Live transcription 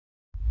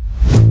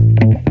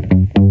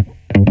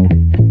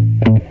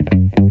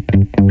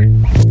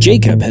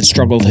Jacob has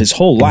struggled his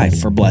whole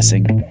life for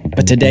blessing,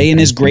 but today in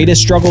his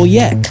greatest struggle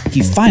yet,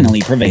 he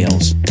finally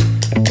prevails.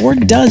 Or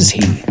does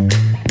he?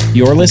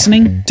 You're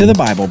listening to the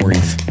Bible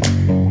Brief.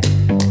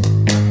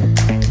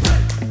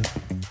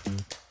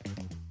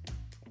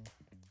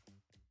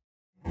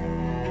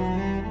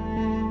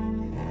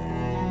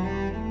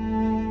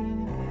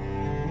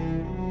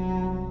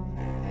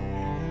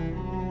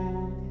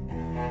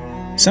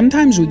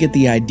 Sometimes we get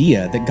the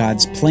idea that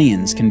God's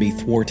plans can be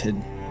thwarted.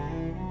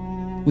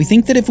 We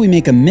think that if we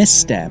make a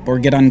misstep or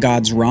get on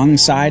God's wrong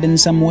side in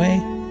some way,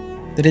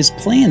 that His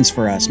plans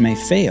for us may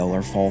fail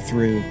or fall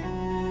through.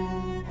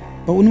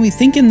 But when we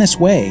think in this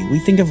way, we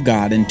think of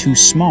God in too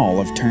small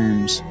of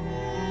terms.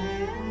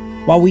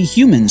 While we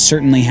humans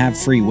certainly have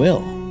free will,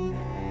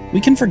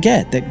 we can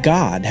forget that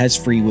God has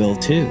free will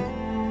too,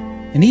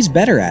 and He's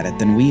better at it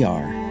than we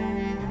are.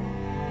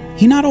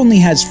 He not only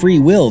has free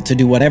will to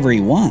do whatever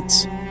He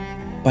wants,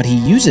 but He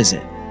uses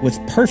it with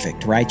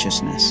perfect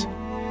righteousness.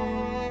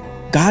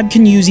 God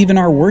can use even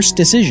our worst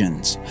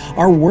decisions,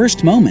 our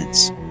worst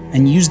moments,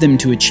 and use them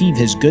to achieve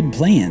His good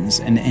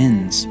plans and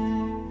ends.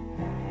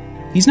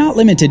 He's not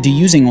limited to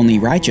using only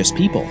righteous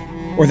people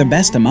or the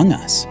best among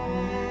us.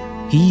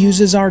 He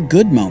uses our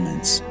good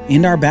moments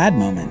and our bad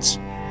moments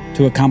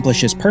to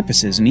accomplish His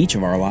purposes in each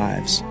of our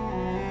lives.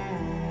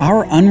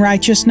 Our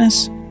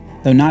unrighteousness,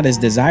 though not His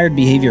desired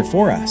behavior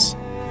for us,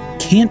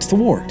 can't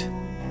thwart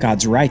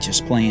God's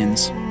righteous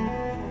plans.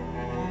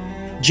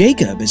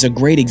 Jacob is a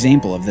great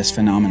example of this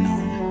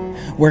phenomenon,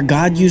 where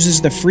God uses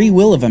the free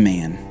will of a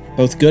man,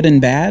 both good and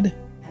bad,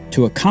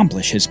 to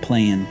accomplish His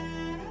plan.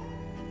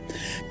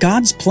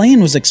 God's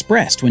plan was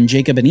expressed when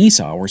Jacob and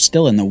Esau were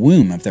still in the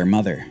womb of their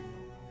mother.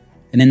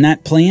 And in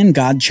that plan,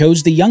 God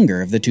chose the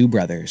younger of the two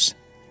brothers.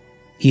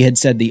 He had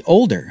said the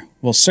older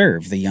will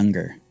serve the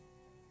younger.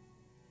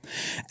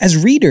 As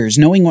readers,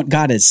 knowing what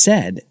God has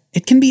said,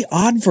 it can be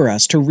odd for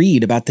us to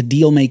read about the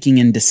deal-making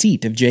and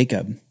deceit of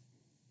Jacob.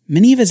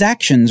 Many of his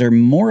actions are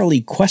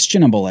morally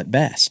questionable at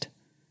best.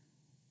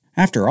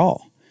 After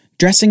all,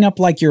 dressing up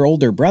like your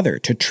older brother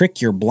to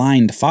trick your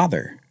blind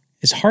father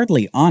is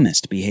hardly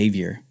honest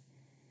behavior.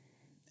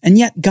 And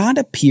yet God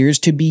appears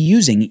to be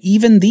using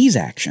even these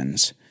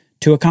actions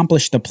to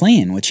accomplish the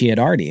plan which He had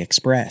already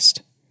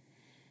expressed.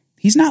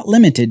 He's not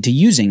limited to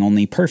using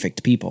only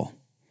perfect people.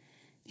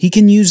 He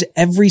can use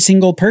every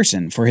single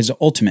person for His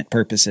ultimate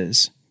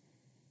purposes.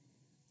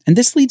 And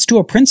this leads to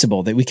a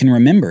principle that we can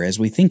remember as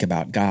we think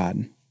about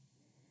God.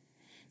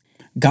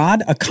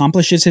 God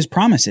accomplishes His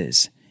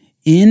promises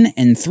in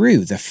and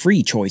through the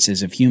free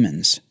choices of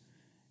humans,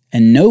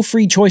 and no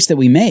free choice that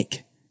we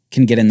make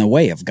can get in the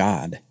way of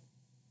God.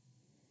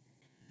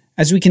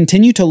 As we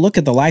continue to look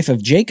at the life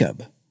of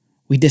Jacob,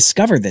 we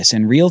discover this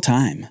in real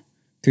time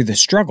through the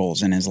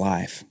struggles in his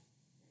life.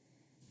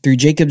 Through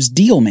Jacob's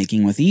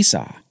deal-making with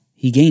Esau,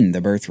 he gained the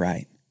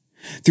birthright.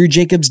 Through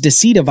Jacob's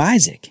deceit of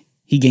Isaac,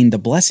 he gained the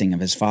blessing of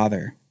his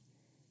father.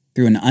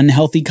 Through an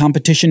unhealthy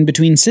competition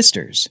between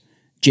sisters,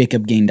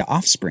 Jacob gained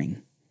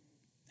offspring.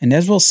 And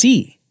as we'll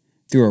see,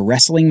 through a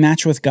wrestling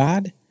match with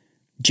God,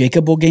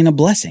 Jacob will gain a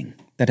blessing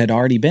that had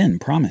already been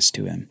promised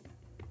to him.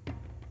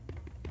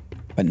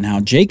 But now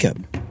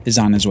Jacob is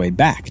on his way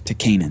back to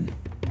Canaan,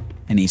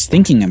 and he's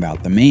thinking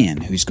about the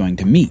man who's going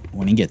to meet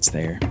when he gets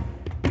there.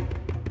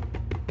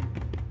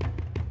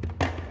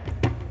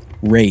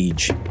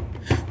 Rage.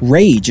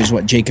 Rage is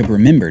what Jacob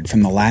remembered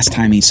from the last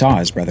time he saw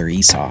his brother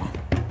Esau.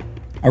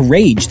 A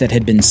rage that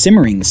had been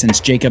simmering since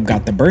Jacob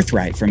got the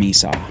birthright from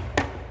Esau,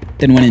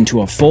 then went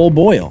into a full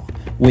boil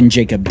when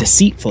Jacob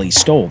deceitfully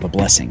stole the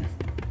blessing.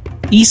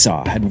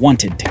 Esau had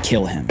wanted to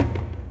kill him.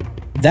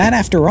 That,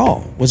 after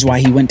all, was why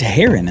he went to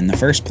Haran in the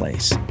first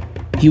place.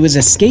 He was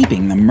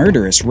escaping the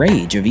murderous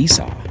rage of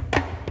Esau.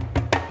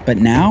 But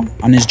now,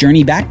 on his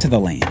journey back to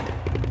the land,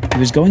 he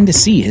was going to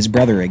see his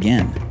brother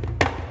again.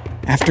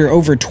 After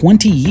over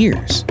 20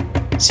 years,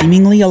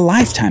 seemingly a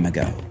lifetime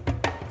ago,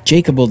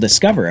 Jacob will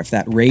discover if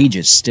that rage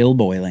is still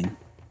boiling.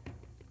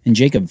 And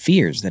Jacob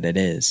fears that it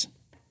is.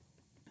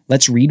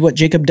 Let's read what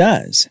Jacob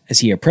does as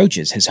he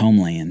approaches his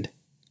homeland.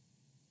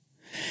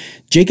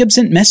 Jacob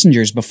sent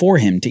messengers before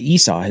him to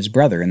Esau his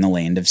brother in the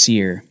land of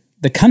Seir,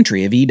 the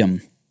country of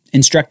Edom,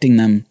 instructing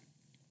them,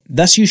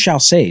 "Thus you shall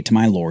say to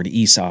my lord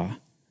Esau,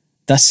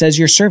 Thus says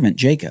your servant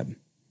Jacob,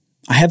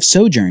 I have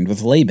sojourned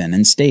with Laban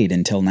and stayed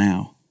until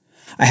now.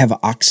 I have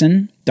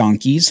oxen,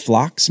 donkeys,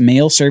 flocks,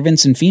 male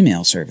servants and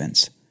female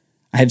servants.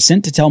 I have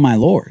sent to tell my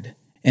lord,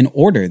 in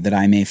order that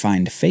I may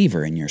find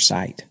favor in your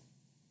sight."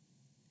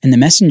 And the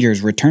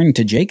messengers returned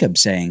to Jacob,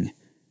 saying,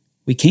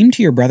 "We came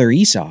to your brother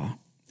Esau,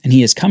 and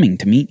he is coming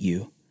to meet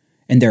you,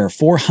 and there are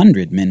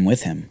 400 men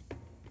with him."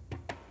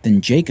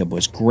 Then Jacob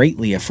was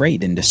greatly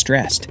afraid and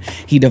distressed.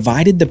 He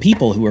divided the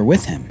people who were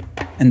with him,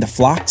 and the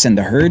flocks and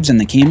the herds and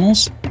the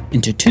camels,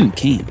 into 2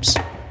 camps,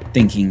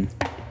 thinking,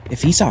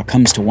 if Esau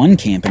comes to one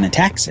camp and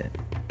attacks it,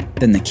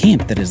 then the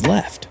camp that is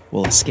left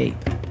will escape.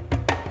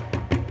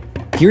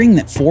 Hearing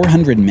that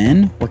 400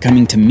 men were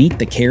coming to meet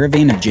the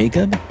caravan of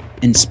Jacob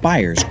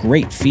inspires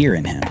great fear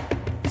in him,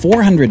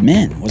 400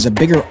 men was a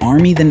bigger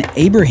army than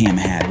Abraham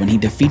had when he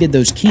defeated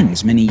those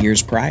kings many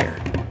years prior.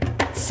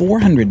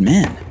 400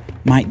 men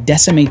might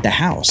decimate the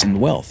house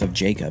and wealth of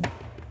Jacob.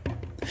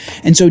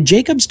 And so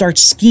Jacob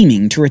starts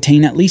scheming to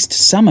retain at least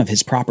some of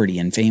his property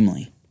and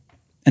family.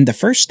 And the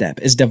first step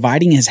is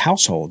dividing his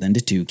household into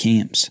 2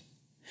 camps.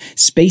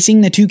 Spacing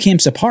the 2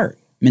 camps apart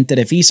meant that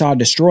if Esau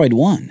destroyed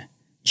one,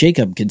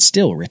 Jacob could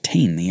still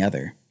retain the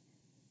other.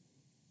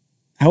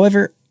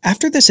 However,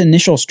 after this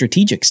initial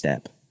strategic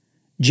step,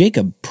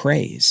 Jacob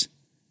prays,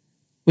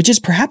 which is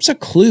perhaps a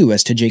clue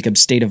as to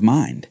Jacob's state of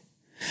mind.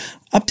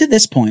 Up to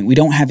this point, we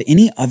don't have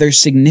any other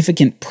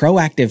significant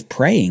proactive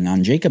praying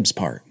on Jacob's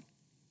part.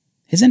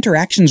 His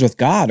interactions with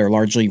God are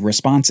largely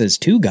responses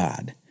to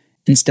God,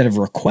 instead of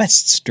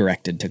requests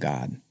directed to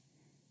God.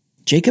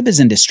 Jacob is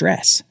in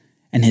distress,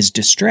 and his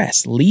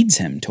distress leads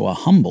him to a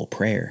humble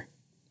prayer.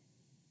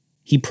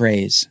 He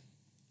prays,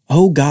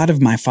 "O God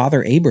of my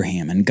father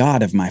Abraham and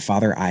God of my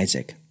father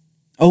Isaac,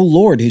 O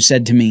Lord, who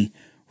said to me,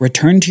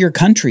 'Return to your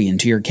country and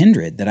to your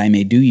kindred, that I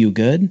may do you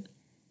good,'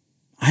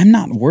 I am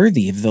not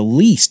worthy of the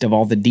least of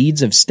all the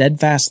deeds of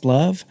steadfast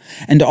love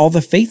and all the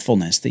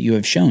faithfulness that you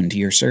have shown to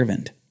your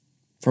servant.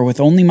 For with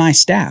only my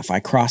staff I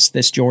crossed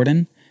this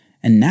Jordan,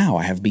 and now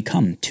I have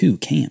become 2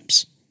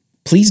 camps.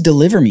 Please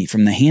deliver me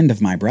from the hand of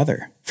my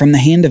brother, from the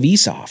hand of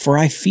Esau, for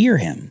I fear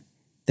him,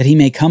 that he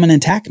may come and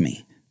attack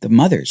me, the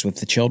mothers with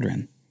the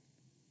children.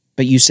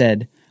 But you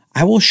said,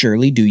 I will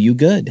surely do you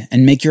good,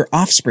 and make your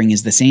offspring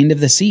as the sand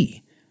of the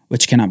sea,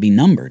 which cannot be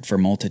numbered for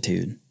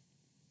multitude."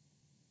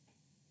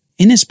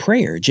 In his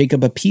prayer,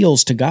 Jacob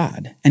appeals to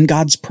God and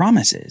God's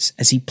promises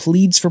as he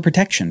pleads for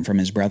protection from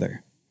his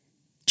brother.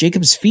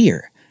 Jacob's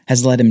fear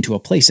has led him to a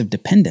place of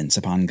dependence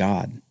upon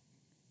God.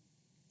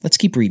 Let's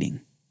keep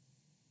reading.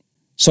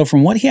 So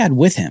from what he had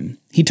with him,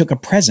 he took a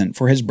present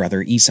for his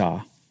brother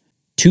Esau,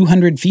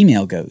 200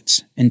 female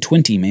goats and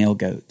 20 male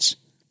goats,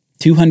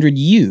 200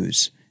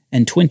 ewes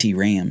and 20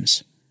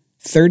 rams,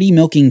 30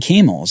 milking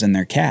camels and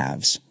their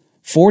calves,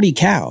 40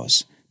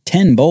 cows,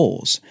 10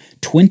 bulls,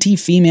 20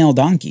 female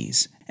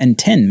donkeys, and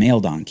 10 male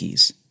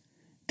donkeys.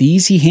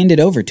 These he handed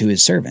over to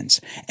his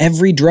servants,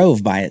 every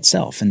drove by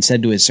itself, and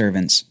said to his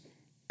servants,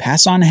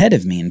 "Pass on ahead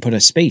of me and put a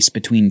space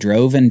between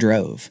drove and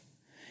drove."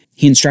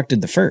 He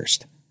instructed the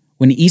first,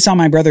 "When Esau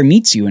my brother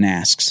meets you and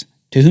asks,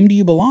 'To whom do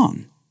you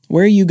belong?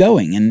 Where are you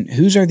going, and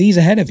whose are these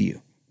ahead of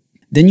you?'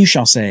 Then you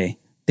shall say,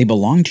 'They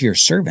belong to your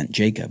servant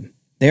Jacob.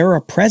 They are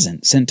a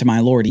present sent to my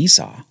lord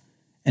Esau,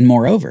 and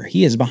moreover,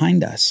 he is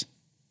behind us.'"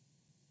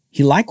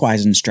 He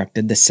likewise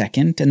instructed the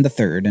second and the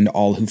third and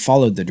all who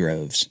followed the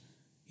droves.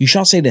 "You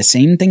shall say the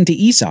same thing to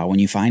Esau when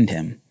you find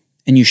him,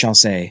 and you shall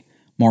say,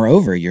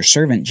 'Moreover, your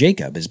servant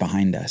Jacob is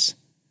behind us.'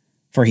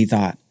 For he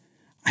thought,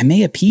 I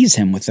may appease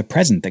him with the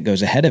present that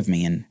goes ahead of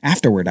me, and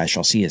afterward I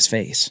shall see his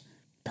face.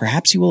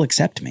 Perhaps he will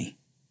accept me."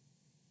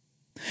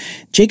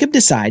 Jacob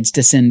decides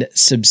to send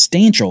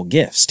substantial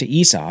gifts to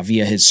Esau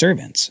via his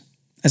servants,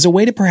 as a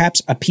way to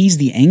perhaps appease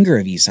the anger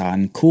of Esau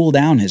and cool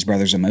down his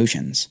brother's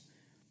emotions.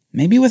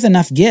 Maybe with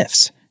enough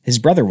gifts, his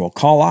brother will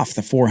call off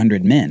the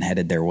 400 men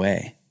headed their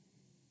way.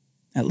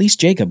 At least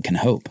Jacob can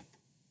hope.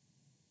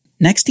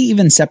 Next, he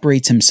even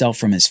separates himself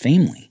from his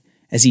family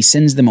as he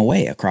sends them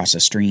away across a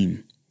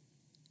stream.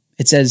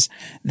 It says,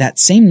 "That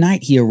same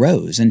night he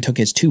arose and took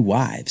his 2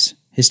 wives,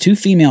 his 2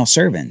 female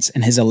servants,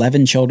 and his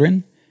 11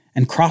 children,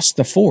 and crossed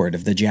the ford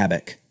of the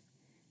Jabbok.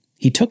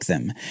 He took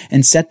them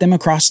and set them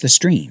across the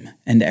stream,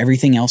 and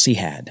everything else he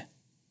had.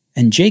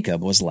 And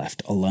Jacob was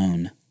left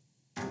alone."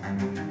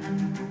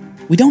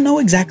 We don't know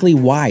exactly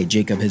why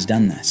Jacob has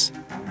done this.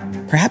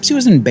 Perhaps he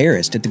was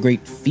embarrassed at the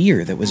great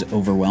fear that was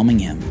overwhelming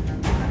him.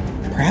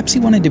 Perhaps he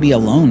wanted to be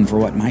alone for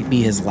what might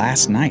be his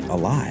last night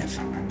alive.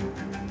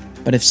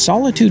 But if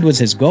solitude was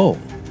his goal,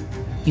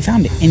 he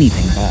found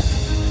anything but.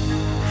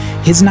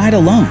 His night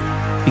alone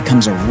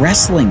becomes a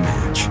wrestling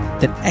match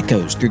that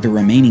echoes through the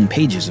remaining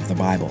pages of the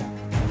Bible.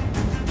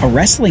 A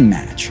wrestling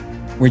match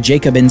where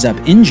Jacob ends up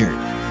injured,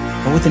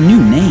 but with a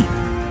new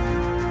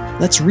name.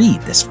 Let's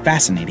read this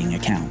fascinating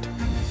account.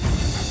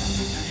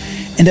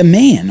 "And a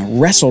man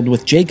wrestled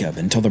with Jacob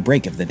until the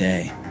break of the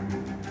day.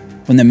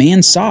 When the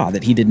man saw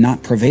that he did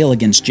not prevail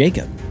against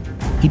Jacob,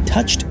 he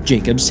touched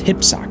Jacob's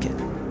hip socket,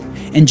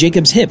 and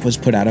Jacob's hip was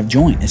put out of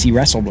joint as he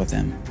wrestled with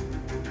him.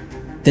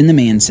 Then the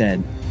man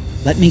said,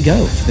 'Let me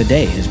go, for the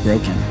day has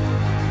broken.'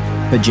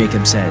 But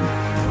Jacob said,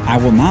 'I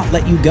will not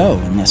let you go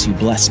unless you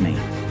bless me.'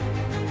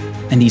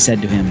 And he said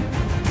to him,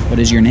 'What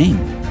is your name?'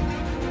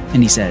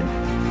 And he said,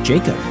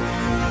 'Jacob.'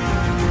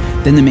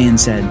 Then the man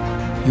said,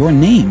 'Your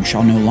name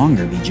shall no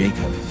longer be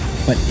Jacob,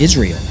 but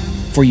Israel,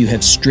 for you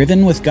have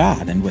striven with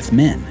God and with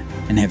men,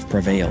 and have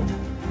prevailed.'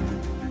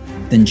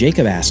 Then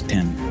Jacob asked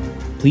him,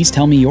 'Please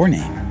tell me your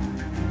name.'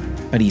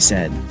 But he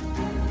said,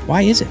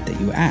 'Why is it that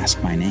you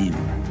ask my name?'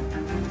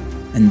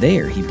 And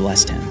there he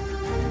blessed him.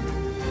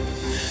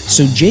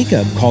 So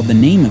Jacob called the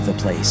name of the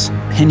place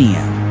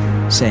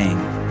Peniel, saying,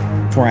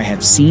 'For I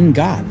have seen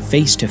God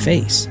face to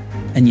face,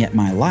 and yet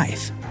my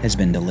life has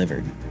been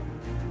delivered.'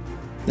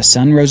 The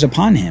sun rose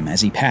upon him as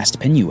he passed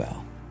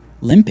Penuel,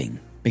 limping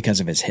because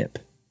of his hip."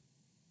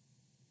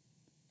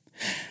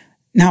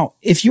 Now,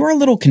 if you're a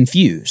little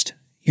confused,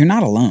 you're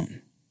not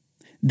alone.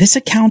 This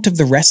account of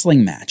the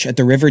wrestling match at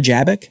the River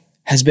Jabbok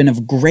has been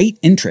of great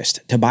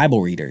interest to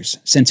Bible readers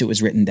since it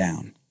was written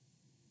down.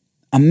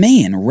 A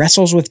man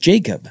wrestles with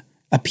Jacob,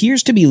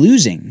 appears to be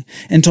losing,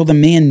 until the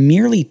man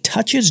merely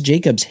touches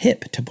Jacob's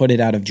hip to put it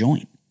out of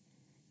joint.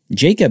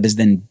 Jacob is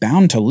then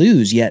bound to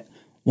lose, yet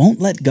won't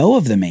let go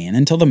of the man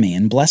until the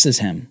man blesses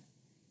him.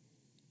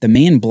 The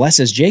man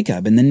blesses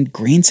Jacob and then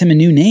grants him a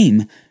new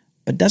name,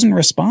 but doesn't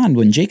respond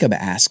when Jacob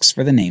asks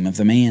for the name of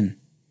the man.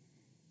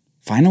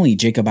 Finally,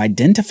 Jacob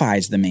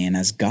identifies the man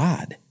as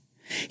God.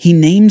 He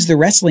names the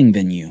wrestling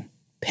venue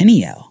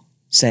Peniel,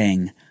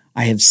 saying,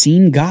 "I have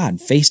seen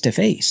God face to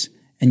face,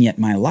 and yet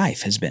my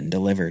life has been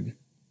delivered."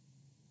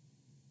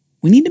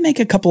 We need to make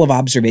a couple of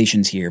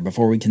observations here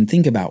before we can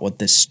think about what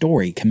this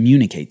story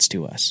communicates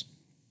to us.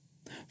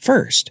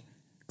 First,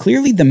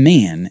 clearly the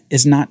man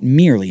is not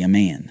merely a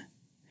man.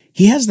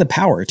 He has the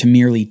power to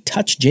merely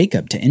touch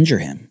Jacob to injure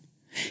him.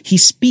 He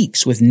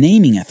speaks with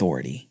naming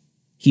authority.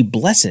 He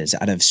blesses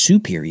out of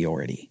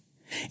superiority.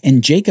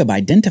 And Jacob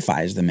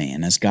identifies the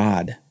man as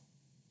God.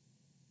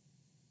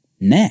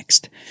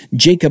 Next,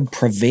 Jacob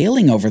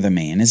prevailing over the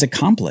man is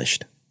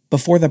accomplished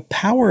before the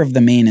power of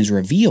the man is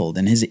revealed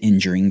in his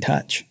injuring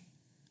touch.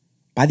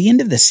 By the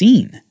end of the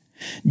scene,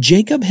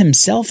 Jacob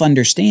himself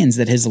understands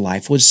that his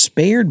life was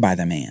spared by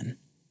the man.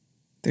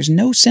 There's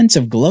no sense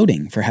of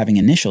gloating for having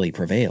initially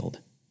prevailed.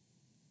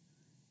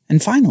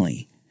 And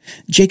finally,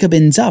 Jacob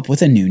ends up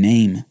with a new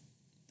name.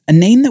 A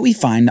name that we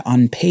find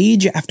on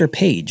page after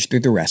page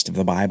through the rest of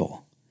the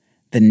Bible.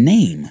 The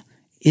name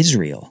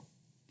Israel.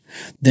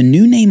 The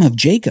new name of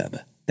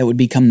Jacob that would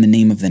become the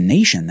name of the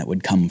nation that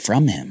would come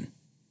from him.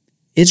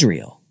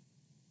 Israel.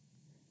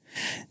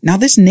 Now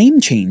this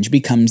name change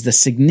becomes the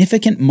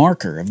significant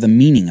marker of the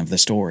meaning of the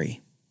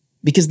story,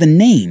 because the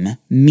name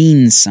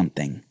means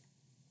something.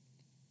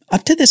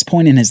 Up to this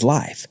point in his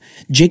life,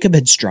 Jacob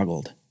had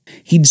struggled.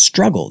 He'd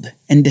struggled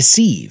and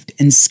deceived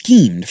and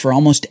schemed for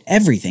almost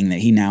everything that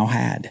he now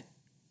had.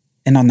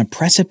 And on the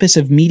precipice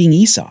of meeting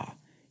Esau,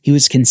 he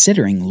was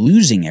considering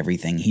losing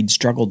everything he'd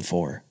struggled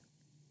for.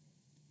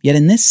 Yet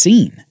in this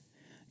scene,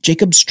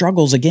 Jacob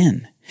struggles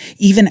again,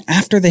 even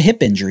after the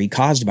hip injury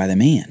caused by the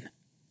man,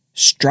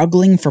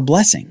 struggling for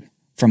blessing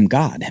from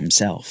God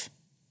himself.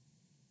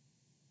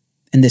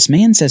 And this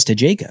man says to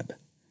Jacob,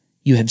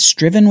 "You have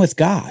striven with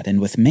God and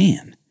with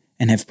man,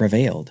 and have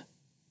prevailed,"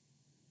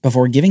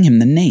 before giving him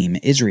the name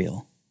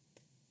Israel.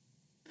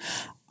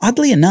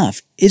 Oddly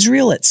enough,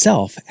 Israel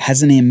itself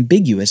has an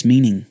ambiguous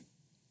meaning.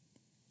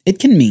 It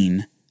can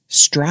mean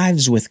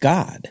strives with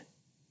God,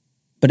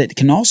 but it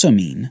can also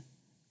mean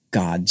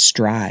God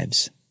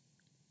strives.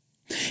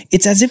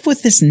 It's as if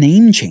with this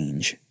name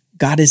change,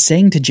 God is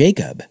saying to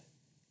Jacob,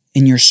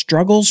 in your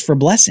struggles for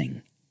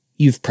blessing,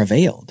 you've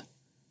prevailed,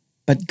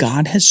 but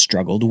God has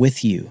struggled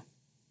with you.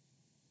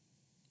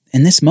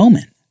 In this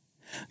moment,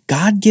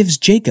 God gives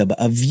Jacob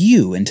a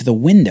view into the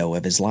window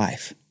of his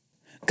life.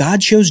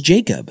 God shows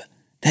Jacob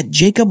that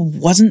Jacob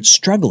wasn't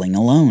struggling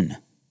alone,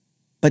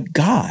 but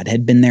God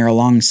had been there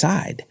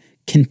alongside,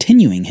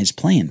 continuing his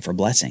plan for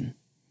blessing.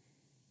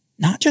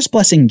 Not just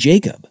blessing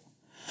Jacob,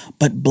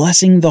 but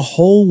blessing the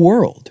whole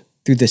world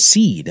through the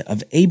seed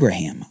of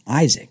Abraham,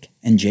 Isaac,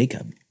 and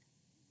Jacob.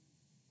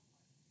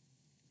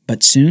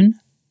 But soon,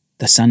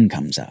 the sun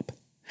comes up,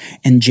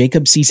 and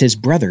Jacob sees his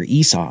brother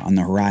Esau on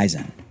the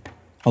horizon,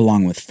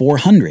 along with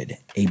 400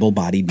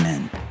 able-bodied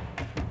men.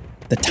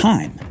 The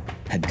time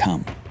had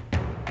come.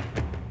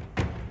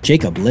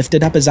 Jacob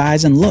lifted up his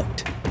eyes and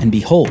looked, and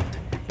behold,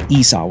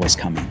 Esau was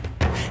coming,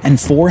 and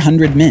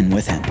 400 men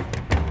with him.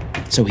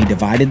 So he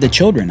divided the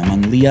children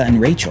among Leah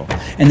and Rachel,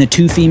 and the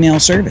 2 female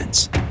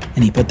servants,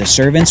 and he put the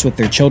servants with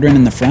their children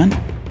in the front,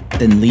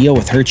 then Leah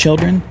with her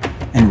children,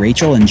 and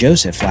Rachel and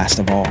Joseph last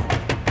of all.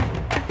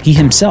 He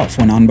himself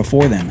went on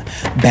before them,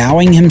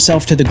 bowing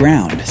himself to the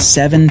ground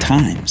 7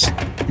 times,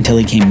 until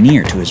he came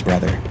near to his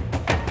brother.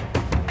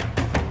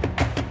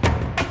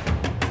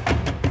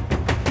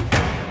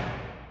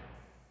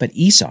 But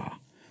Esau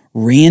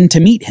ran to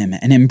meet him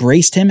and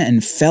embraced him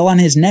and fell on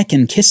his neck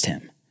and kissed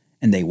him,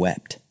 and they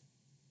wept.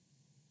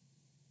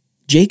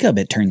 Jacob,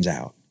 it turns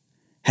out,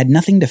 had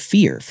nothing to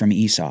fear from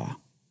Esau.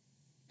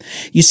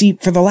 You see,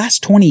 for the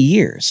last 20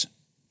 years,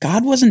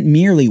 God wasn't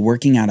merely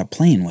working out a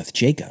plan with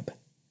Jacob.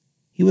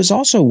 He was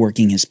also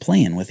working his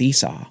plan with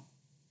Esau.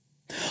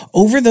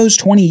 Over those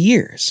 20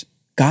 years,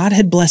 God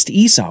had blessed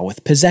Esau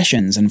with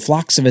possessions and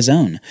flocks of his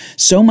own,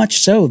 so much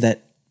so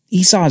that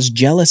Esau's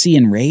jealousy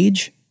and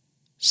rage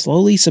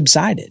slowly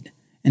subsided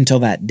until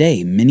that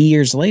day many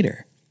years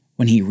later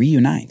when he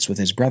reunites with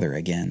his brother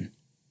again.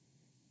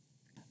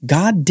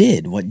 God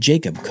did what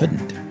Jacob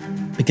couldn't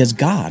because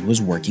God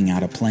was working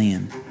out a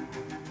plan.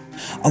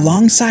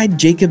 Alongside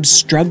Jacob's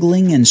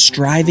struggling and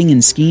striving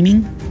and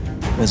scheming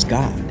was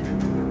God,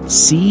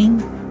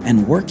 seeing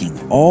and working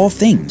all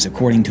things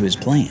according to his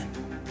plan,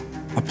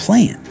 a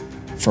plan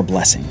for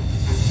blessing.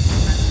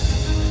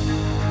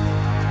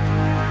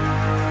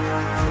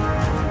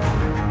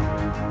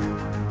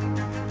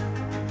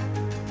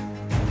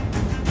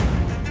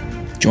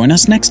 Join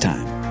us next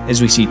time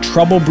as we see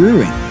trouble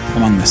brewing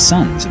among the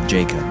sons of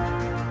Jacob.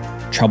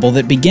 Trouble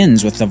that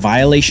begins with the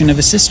violation of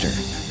a sister,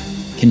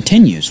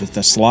 continues with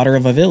the slaughter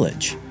of a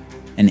village,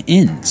 and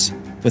ends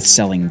with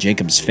selling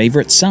Jacob's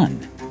favorite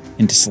son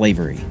into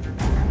slavery.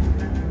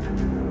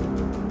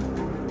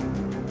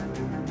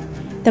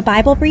 The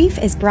Bible Brief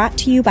is brought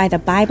to you by the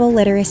Bible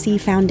Literacy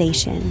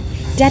Foundation,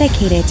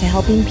 dedicated to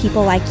helping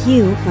people like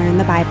you learn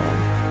the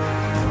Bible.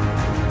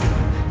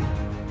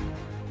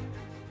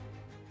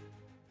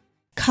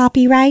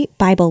 Copyright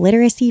Bible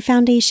Literacy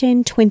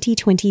Foundation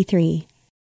 2023.